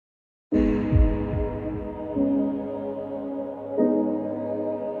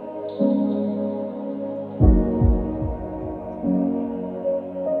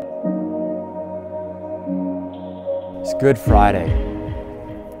Good Friday,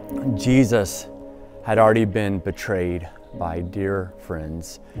 Jesus had already been betrayed by dear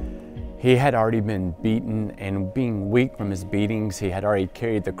friends. He had already been beaten, and being weak from his beatings, he had already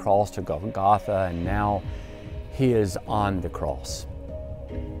carried the cross to Golgotha, and now he is on the cross.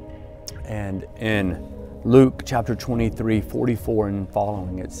 And in Luke chapter 23, 44 and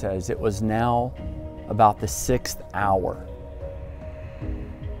following, it says, "It was now about the 6th hour,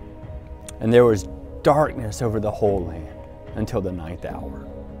 and there was darkness over the whole land until the 9th hour.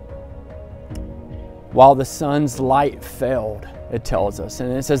 While the sun's light failed," it tells us.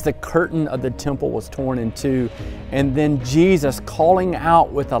 And it says the curtain of the temple was torn in two. And then Jesus, calling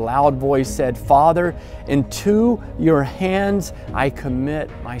out with a loud voice, said, "Father, into your hands I commit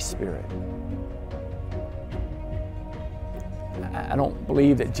my spirit." I don't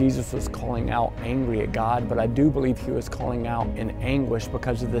believe that Jesus was calling out angry at God, but I do believe he was calling out in anguish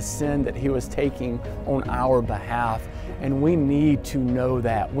because of the sin that he was taking on our behalf. And we need to know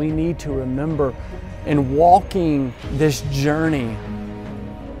that. We need to remember in walking this journey,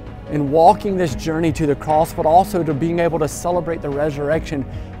 to the cross, but also to being able to celebrate the resurrection,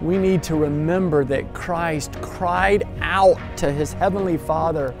 we need to remember that Christ cried out to his heavenly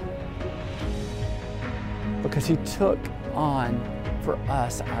Father because he took on for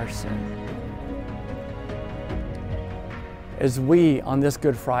us our sin. As we on this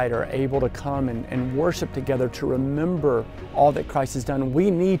Good Friday are able to come and worship together to remember all that Christ has done, we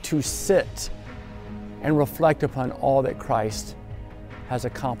need to sit and reflect upon all that Christ has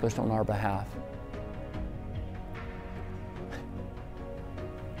accomplished on our behalf.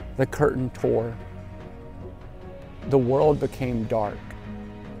 The curtain tore. The world became dark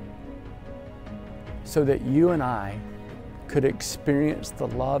so that you and I could experience the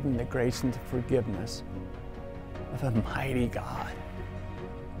love and the grace and the forgiveness of a mighty God.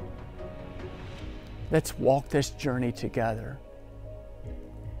 Let's walk this journey together.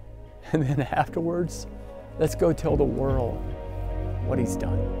 And then afterwards, let's go tell the world what he's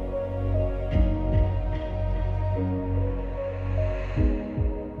done.